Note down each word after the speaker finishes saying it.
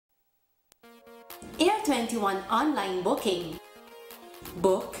Air 21 online booking.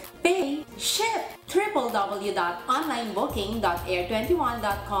 Book, pay, ship.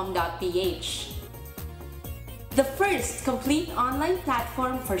 www.onlinebooking.air21.com.ph. The first complete online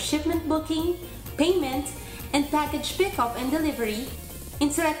platform for shipment booking, payment, and package pickup and delivery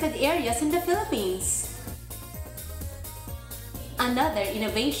in selected areas in the Philippines. Another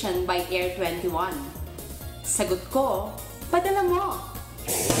innovation by Air 21. Sagot ko, padala mo!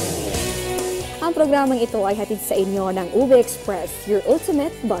 Ang programang ito ay hatid sa inyo ng UB Express, your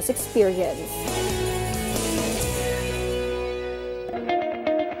ultimate bus experience.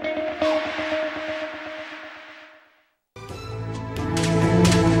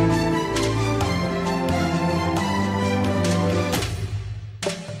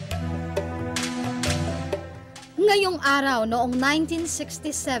 Ngayong araw noong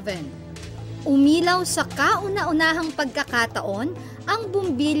 1967, umilaw sa kauna-unahang pagkakataon ang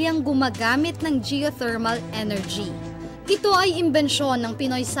bumbilyang gumagamit ng geothermal energy. Ito ay imbensyon ng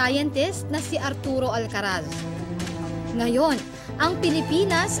Pinoy scientist na si Arturo Alcaraz. Ngayon, ang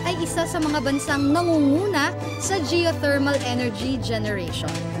Pilipinas ay isa sa mga bansang nangunguna sa geothermal energy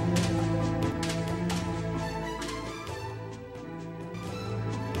generation.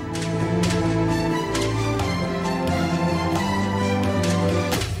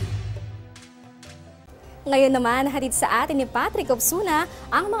 Ngayon naman, hatid sa atin ni Patrick Obsuna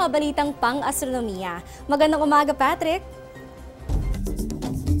ang mga balitang pang-astronomiya. Magandang umaga, Patrick!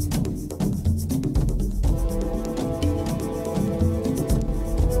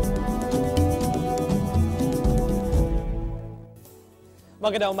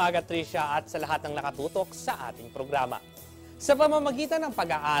 Magandang umaga, Tricia, at sa lahat ng nakatutok sa ating programa. Sa pamamagitan ng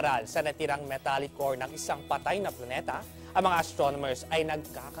pag-aaral sa natirang metallic core ng isang patay na planeta, ang mga astronomers ay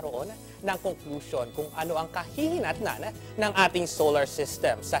nagkakaroon ng conclusion kung ano ang kahihinatnan ng ating solar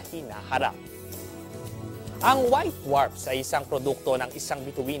system sa hinaharap. Ang white dwarfs ay isang produkto ng isang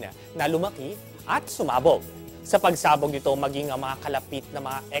bituin na lumaki at sumabog. Sa pagsabog nito, maging ang mga kalapit na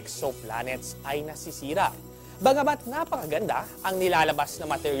mga exoplanets ay nasisira. Bagamat napakaganda ang nilalabas na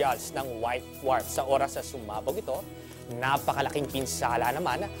materials ng white dwarf sa oras na sumabog ito, napakalaking pinsala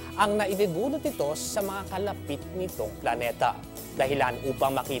naman ang naidudulot nito sa mga kalapit nitong planeta. Dahilan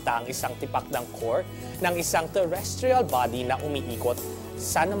upang makita ang isang tipak ng core ng isang terrestrial body na umiikot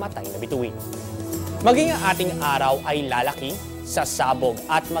sa namatay na bituin. Maging ang ating araw ay lalaki, sasabog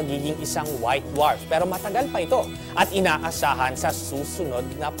at magiging isang white dwarf, pero matagal pa ito at inaasahan sa susunod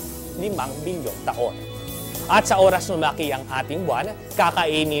na 5 bilyong taon. At sa oras lumaki ang ating buwan,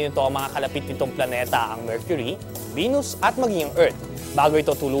 kakainin nito ang mga kalapit nitong planeta, ang Mercury, Venus at maging Earth, bago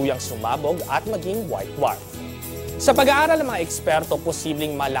ito tuluyang sumabog at maging white dwarf. Sa pag-aaral ng mga eksperto,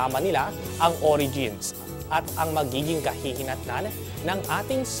 posibleng malaman nila ang origins at ang magiging kahihinatnan ng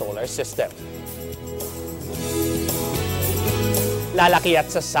ating solar system. Lalaki at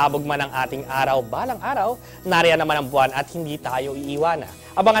sasabog man ang ating araw balang araw, nariyan naman ang buwan at hindi tayo iiwanan.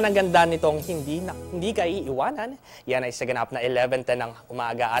 Abangan ang ganda nitong hindi ka iiwanan. Yan ay sa ganap na 11:10 ng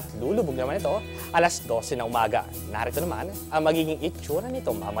umaga at lulubog naman ito alas 12 ng umaga. Narito naman ang magiging itsura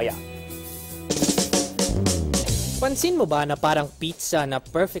nito mamaya. Pansin mo ba na parang pizza na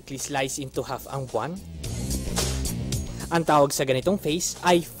perfectly sliced into half ang buwan? Ang tawag sa ganitong phase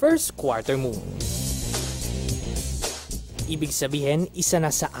ay first quarter moon. Ibig sabihin, isa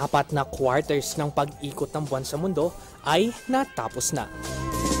na sa 4 na quarters ng pag-ikot ng buwan sa mundo ay natapos na.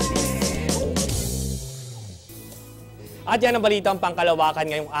 At yan ang balitang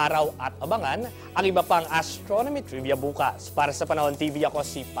pangkalawakan ngayong araw at abangan ang iba pang astronomy trivia bukas. Para sa Panahon TV, ako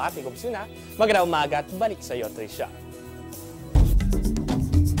si Patrick Obsuna. Magandang umaga at balik sa iyo, Tricia.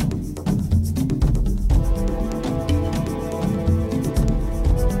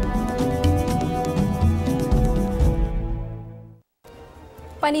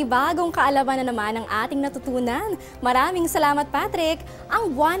 Panibagong kaalaman na naman ang ating natutunan. Maraming salamat, Patrick.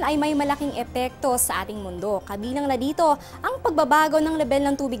 Ang buwan ay may malaking epekto sa ating mundo. Kabilang na dito ang pagbabago ng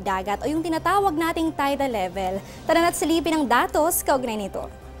level ng tubig dagat o yung tinatawag nating tidal level. Tara na't silipin ang datos kaugnay nito.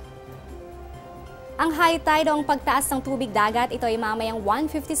 Ang high tide o ang pagtaas ng tubig dagat, ito ay mamayang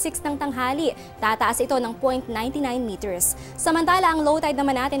 1:56 ng tanghali. Tataas ito ng 0.99 meters. Samantala, ang low tide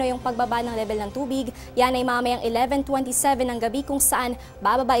naman natin o yung pagbaba ng level ng tubig, yan ay mamayang 11:27 ng gabi kung saan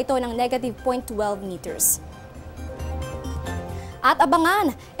bababa ito ng negative 0.12 meters. At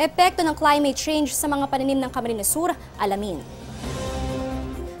abangan, epekto ng climate change sa mga pananim ng Camarines Sur, alamin.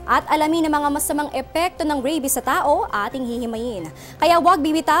 At alamin ang mga masamang epekto ng rabies sa tao, ating hihimayin. Kaya huwag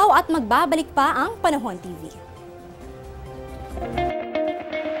bibitaw at magbabalik pa ang Panahon TV.